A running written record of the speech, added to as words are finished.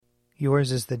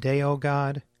Yours is the day, O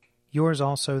God, yours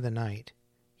also the night.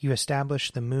 You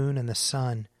established the moon and the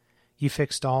sun. You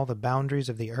fixed all the boundaries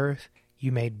of the earth.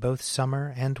 You made both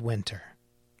summer and winter.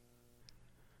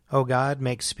 O God,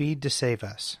 make speed to save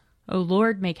us. O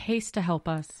Lord, make haste to help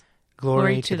us.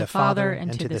 Glory to the Father,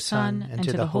 and to the Son, and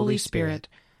to the Holy Spirit,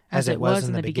 as it was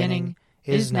in the beginning,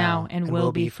 is now, and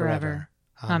will be forever.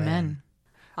 Amen.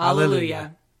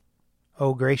 Alleluia.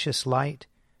 O gracious light,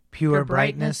 pure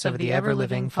brightness of the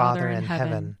ever-living Father in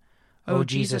heaven, O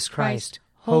Jesus Christ,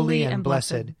 holy and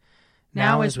blessed,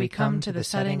 now as we come to the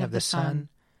setting of the sun,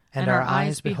 and our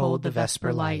eyes behold the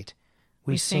vesper light,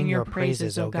 we sing your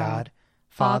praises, O God,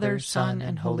 Father, Son,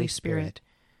 and Holy Spirit.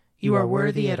 You are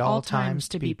worthy at all times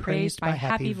to be praised by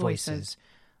happy voices,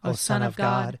 O Son of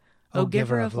God, O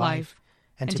Giver of life,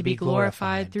 and to be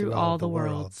glorified through all the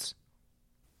worlds.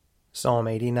 Psalm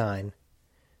 89.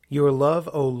 Your love,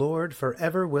 O Lord,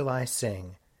 forever will I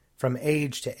sing. From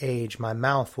age to age my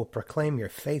mouth will proclaim your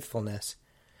faithfulness.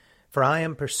 For I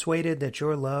am persuaded that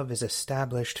your love is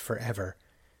established forever.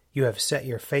 You have set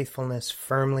your faithfulness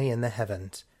firmly in the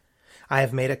heavens. I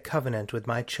have made a covenant with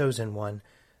my chosen one.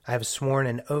 I have sworn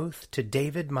an oath to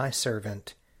David my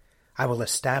servant. I will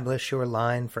establish your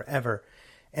line forever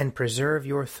and preserve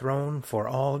your throne for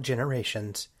all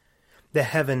generations. The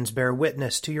heavens bear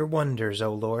witness to your wonders,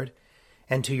 O Lord,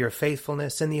 and to your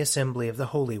faithfulness in the assembly of the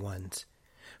holy ones.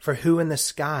 For who in the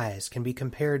skies can be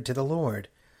compared to the Lord?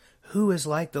 Who is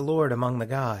like the Lord among the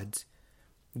gods?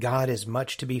 God is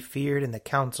much to be feared in the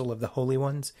council of the holy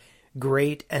ones,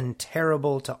 great and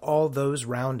terrible to all those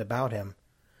round about him.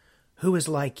 Who is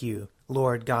like you,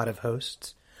 Lord God of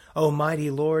hosts? O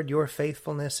mighty Lord, your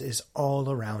faithfulness is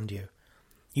all around you.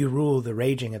 You rule the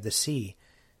raging of the sea,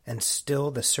 and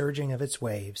still the surging of its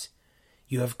waves.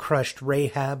 You have crushed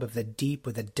Rahab of the deep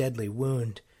with a deadly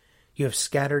wound. You have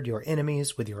scattered your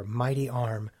enemies with your mighty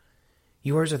arm.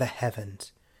 Yours are the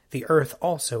heavens. The earth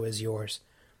also is yours.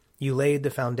 You laid the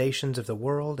foundations of the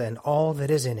world and all that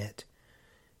is in it.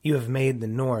 You have made the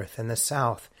north and the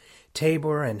south.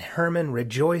 Tabor and Hermon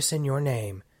rejoice in your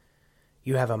name.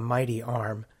 You have a mighty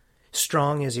arm.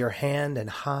 Strong is your hand and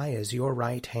high is your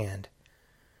right hand.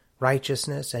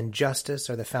 Righteousness and justice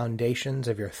are the foundations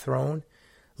of your throne.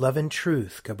 Love and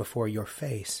truth go before your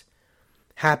face.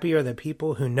 Happy are the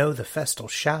people who know the festal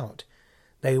shout.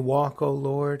 They walk, O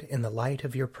Lord, in the light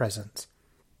of your presence.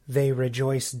 They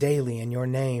rejoice daily in your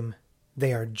name.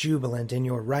 They are jubilant in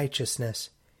your righteousness.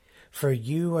 For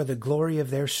you are the glory of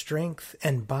their strength,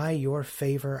 and by your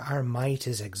favor our might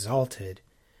is exalted.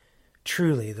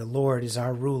 Truly the Lord is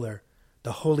our ruler.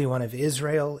 The Holy One of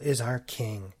Israel is our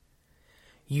King.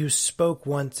 You spoke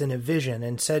once in a vision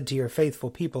and said to your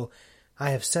faithful people,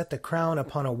 I have set the crown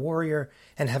upon a warrior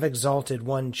and have exalted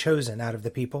one chosen out of the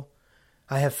people.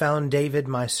 I have found David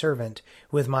my servant.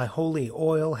 With my holy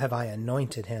oil have I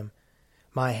anointed him.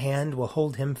 My hand will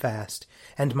hold him fast,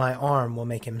 and my arm will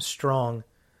make him strong.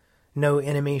 No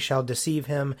enemy shall deceive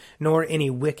him, nor any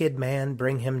wicked man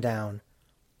bring him down.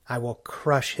 I will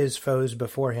crush his foes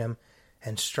before him,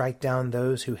 and strike down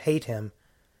those who hate him.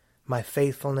 My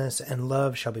faithfulness and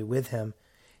love shall be with him,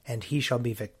 and he shall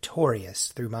be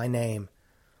victorious through my name.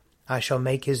 I shall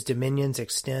make his dominions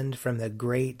extend from the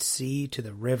great sea to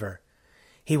the river.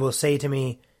 He will say to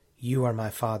me, You are my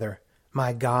Father,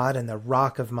 my God, and the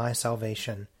rock of my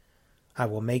salvation. I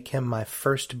will make him my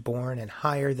firstborn and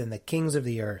higher than the kings of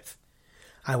the earth.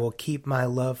 I will keep my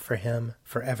love for him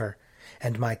forever,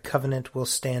 and my covenant will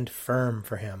stand firm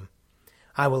for him.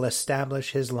 I will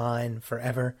establish his line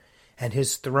forever, and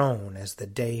his throne as the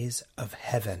days of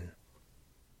heaven.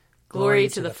 Glory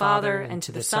to the Father, and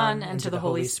to the Son, and to the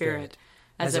Holy Spirit,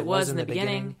 as it was in the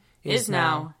beginning, is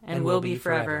now, and will be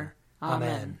forever.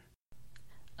 Amen.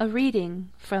 A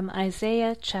reading from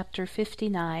Isaiah chapter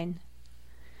 59.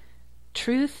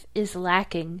 Truth is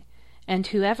lacking, and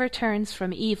whoever turns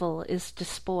from evil is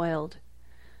despoiled.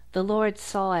 The Lord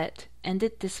saw it, and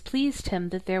it displeased him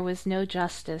that there was no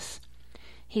justice.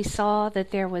 He saw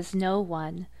that there was no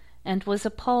one, and was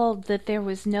appalled that there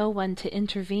was no one to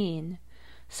intervene.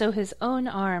 So his own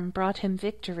arm brought him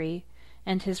victory,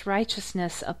 and his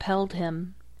righteousness upheld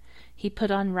him. He put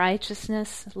on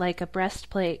righteousness like a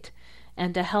breastplate,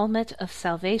 and a helmet of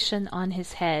salvation on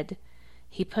his head.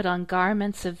 He put on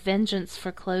garments of vengeance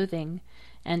for clothing,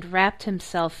 and wrapped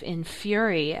himself in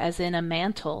fury as in a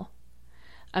mantle.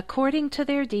 According to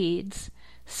their deeds,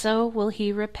 so will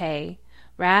he repay,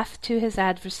 wrath to his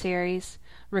adversaries,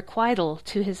 requital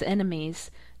to his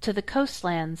enemies, to the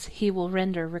coastlands he will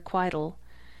render requital.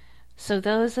 So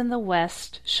those in the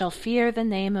west shall fear the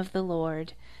name of the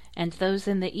Lord, and those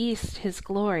in the east his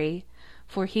glory,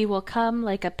 For he will come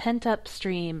like a pent-up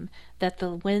stream that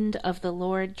the wind of the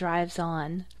Lord drives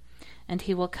on. And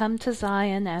he will come to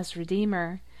Zion as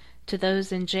Redeemer, to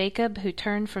those in Jacob who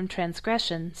turn from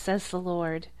transgression, says the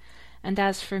Lord. And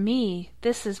as for me,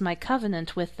 this is my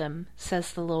covenant with them,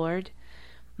 says the Lord.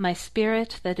 My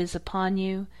Spirit that is upon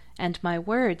you, and my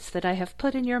words that I have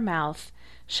put in your mouth,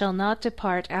 shall not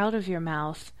depart out of your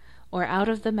mouth, or out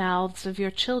of the mouths of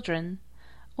your children,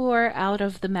 or out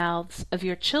of the mouths of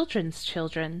your children's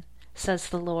children, says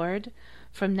the Lord,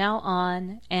 from now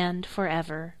on and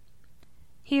forever.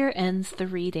 Here ends the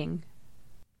reading.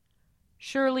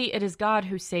 Surely it is God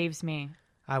who saves me.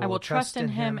 I will trust in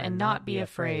him and not be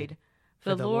afraid.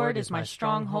 For the Lord is my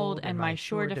stronghold and my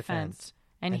sure defense,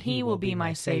 and he will be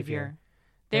my Savior.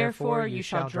 Therefore you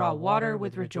shall draw water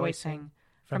with rejoicing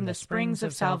from the springs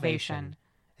of salvation.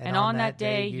 And on that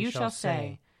day you shall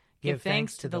say, Give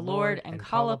thanks to the Lord and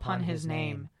call upon his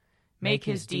name. Make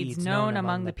his deeds known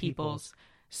among the peoples.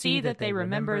 See that they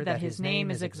remember that his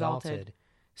name is exalted.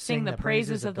 Sing the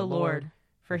praises of the Lord,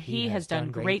 for he has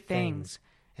done great things,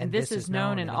 and this is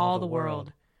known in all the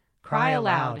world. Cry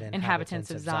aloud, inhabitants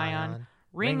of Zion,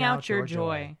 ring out your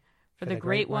joy, for the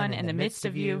Great One in the midst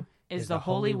of you is the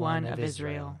Holy One of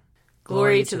Israel.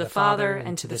 Glory to the Father,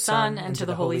 and to the Son, and to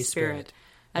the Holy Spirit,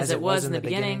 as it was in the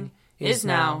beginning, is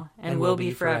now, and will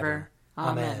be forever.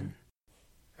 Amen.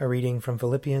 A reading from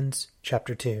Philippians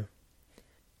chapter 2.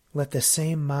 Let the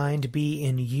same mind be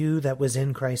in you that was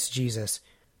in Christ Jesus,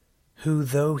 who,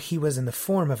 though he was in the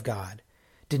form of God,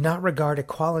 did not regard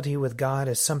equality with God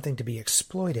as something to be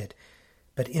exploited,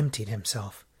 but emptied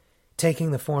himself,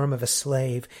 taking the form of a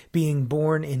slave, being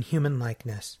born in human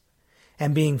likeness.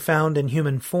 And being found in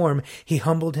human form, he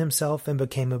humbled himself and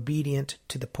became obedient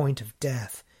to the point of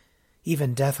death,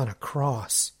 even death on a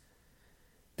cross.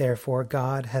 Therefore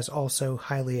God has also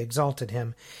highly exalted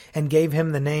him, and gave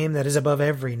him the name that is above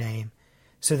every name,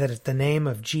 so that at the name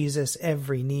of Jesus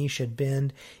every knee should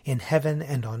bend in heaven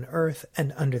and on earth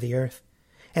and under the earth,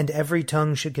 and every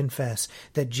tongue should confess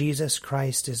that Jesus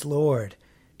Christ is Lord,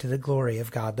 to the glory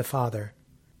of God the Father.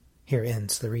 Here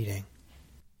ends the reading.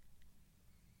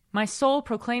 My soul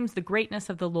proclaims the greatness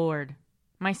of the Lord.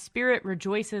 My spirit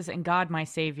rejoices in God my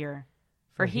Savior,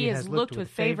 for he has looked with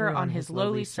favor on his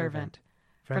lowly servant.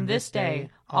 From this day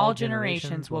all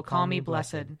generations will call me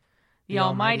blessed. The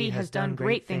Almighty has done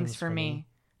great things for me,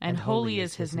 and holy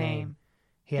is his name.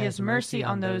 He has mercy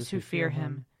on those who fear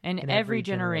him, in every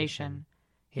generation.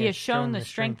 He has shown the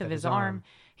strength of his arm.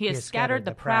 He has scattered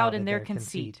the proud in their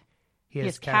conceit. He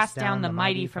has cast down the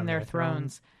mighty from their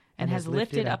thrones, and has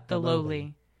lifted up the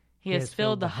lowly. He has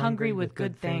filled the hungry with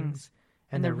good things,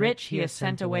 and the rich he has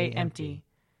sent away empty.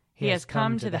 He has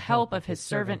come to the help of his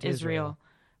servant Israel,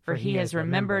 for he has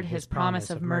remembered his promise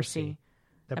of mercy,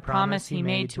 the promise he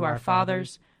made to our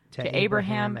fathers, to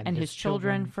Abraham and his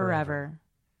children forever.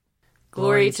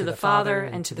 Glory to the Father,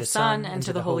 and to the Son, and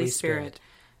to the Holy Spirit,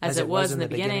 as it was in the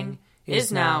beginning,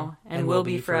 is now, and will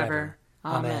be forever.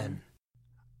 Amen.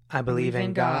 I believe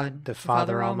in God, the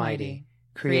Father Almighty,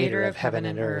 creator of heaven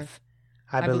and earth.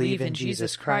 I believe in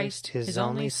Jesus Christ, his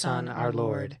only Son, our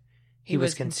Lord. He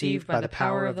was conceived by the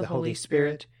power of the Holy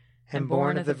Spirit, and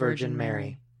born of the Virgin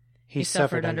Mary. He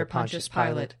suffered under Pontius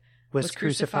Pilate, was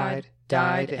crucified,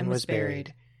 died, and was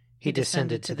buried. He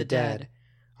descended to the dead.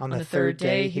 On the third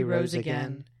day he rose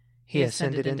again. He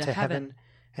ascended into heaven,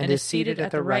 and is seated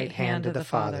at the right hand of the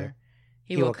Father.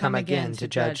 He will come again to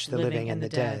judge the living and the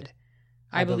dead.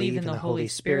 I believe in the Holy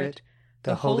Spirit,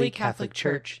 the Holy Catholic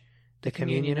Church, the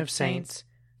communion of saints,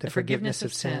 the forgiveness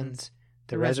of sins,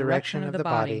 the resurrection of the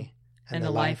body, and the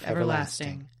life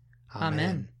everlasting.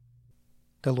 Amen.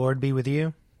 The Lord be with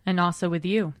you. And also with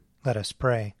you. Let us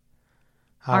pray.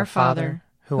 Our Father,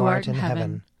 who art in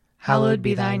heaven, hallowed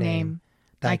be thy name.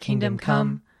 Thy kingdom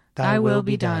come, thy will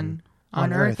be done,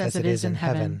 on earth as it is in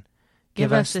heaven.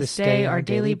 Give us this day our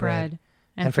daily bread,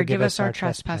 and forgive us our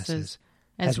trespasses,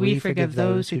 as we forgive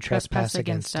those who trespass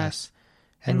against us.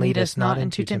 And lead us not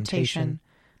into temptation,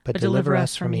 but deliver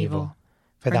us from evil.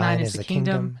 For thine is the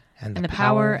kingdom, and the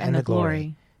power, and the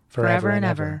glory, forever and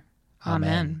ever.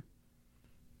 Amen.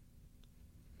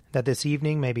 That this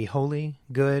evening may be holy,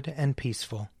 good, and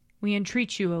peaceful. We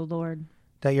entreat you, O Lord.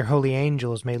 That your holy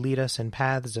angels may lead us in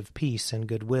paths of peace and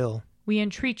goodwill. We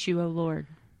entreat you, O Lord.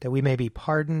 That we may be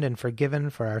pardoned and forgiven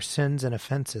for our sins and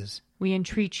offenses. We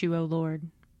entreat you, O Lord.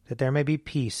 That there may be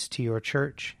peace to your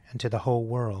church and to the whole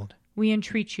world. We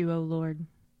entreat you, O Lord.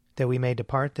 That we may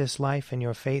depart this life in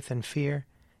your faith and fear,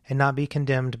 and not be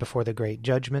condemned before the great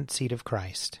judgment seat of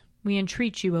Christ. We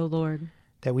entreat you, O Lord.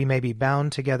 That we may be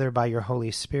bound together by your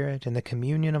Holy Spirit in the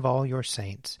communion of all your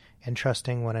saints,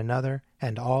 entrusting one another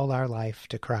and all our life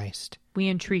to Christ. We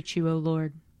entreat you, O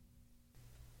Lord.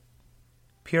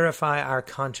 Purify our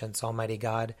conscience, Almighty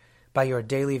God, by your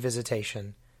daily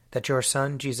visitation, that your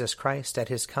Son, Jesus Christ, at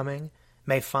his coming,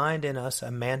 may find in us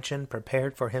a mansion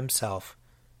prepared for himself,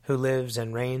 who lives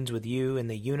and reigns with you in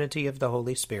the unity of the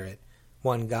Holy Spirit,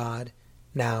 one God,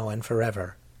 now and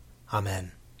forever.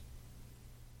 Amen.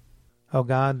 O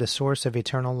God, the source of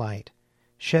eternal light,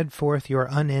 shed forth your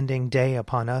unending day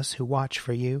upon us who watch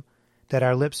for you, that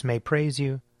our lips may praise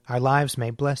you, our lives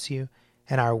may bless you,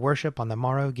 and our worship on the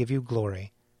morrow give you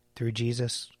glory. Through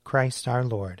Jesus Christ our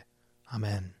Lord.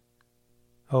 Amen.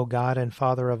 O God and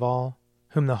Father of all,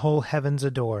 whom the whole heavens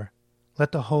adore,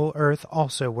 let the whole earth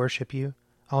also worship you,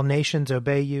 all nations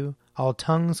obey you, all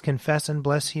tongues confess and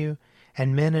bless you,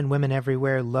 and men and women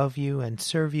everywhere love you and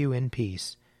serve you in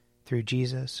peace. Through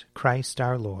Jesus Christ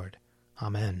our Lord.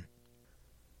 Amen.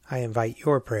 I invite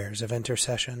your prayers of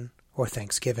intercession or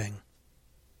thanksgiving.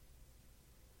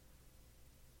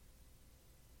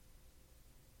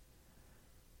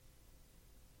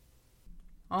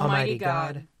 Almighty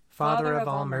God, Father of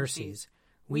all mercies,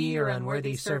 we, your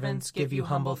unworthy servants, give you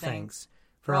humble thanks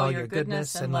for all your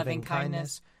goodness and loving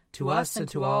kindness to us and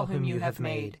to all whom you have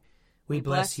made. We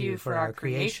bless you for our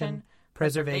creation,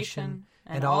 preservation,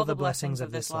 and all the blessings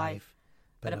of this life,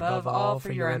 but above all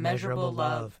for your immeasurable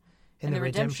love in the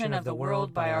redemption of the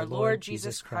world by our Lord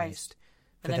Jesus Christ,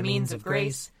 for the means of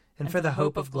grace and for the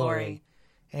hope of glory.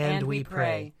 And we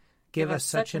pray, give us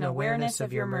such an awareness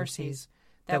of your mercies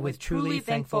that with truly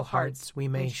thankful hearts we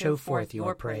may show forth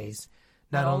your praise,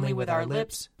 not only with our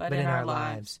lips, but in our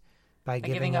lives, by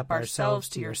giving up ourselves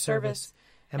to your service,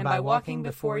 and by walking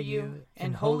before you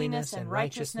in holiness and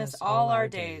righteousness all our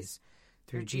days.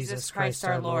 Through Jesus Christ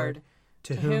our Lord,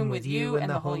 to whom with you and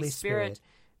the Holy Spirit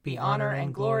be honor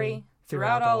and glory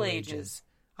throughout all ages.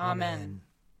 Amen.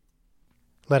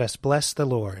 Let us bless the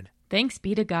Lord. Thanks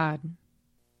be to God.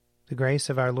 The grace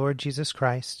of our Lord Jesus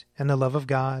Christ, and the love of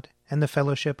God, and the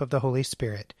fellowship of the Holy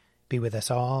Spirit be with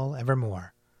us all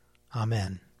evermore.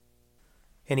 Amen.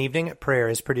 An Evening at Prayer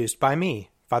is produced by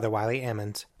me, Father Wiley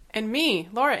Ammons. And me,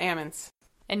 Laura Ammons.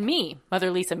 And me, Mother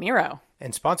Lisa Miro.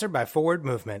 And sponsored by Forward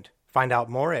Movement. Find out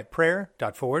more at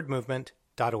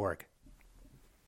prayer.forwardmovement.org.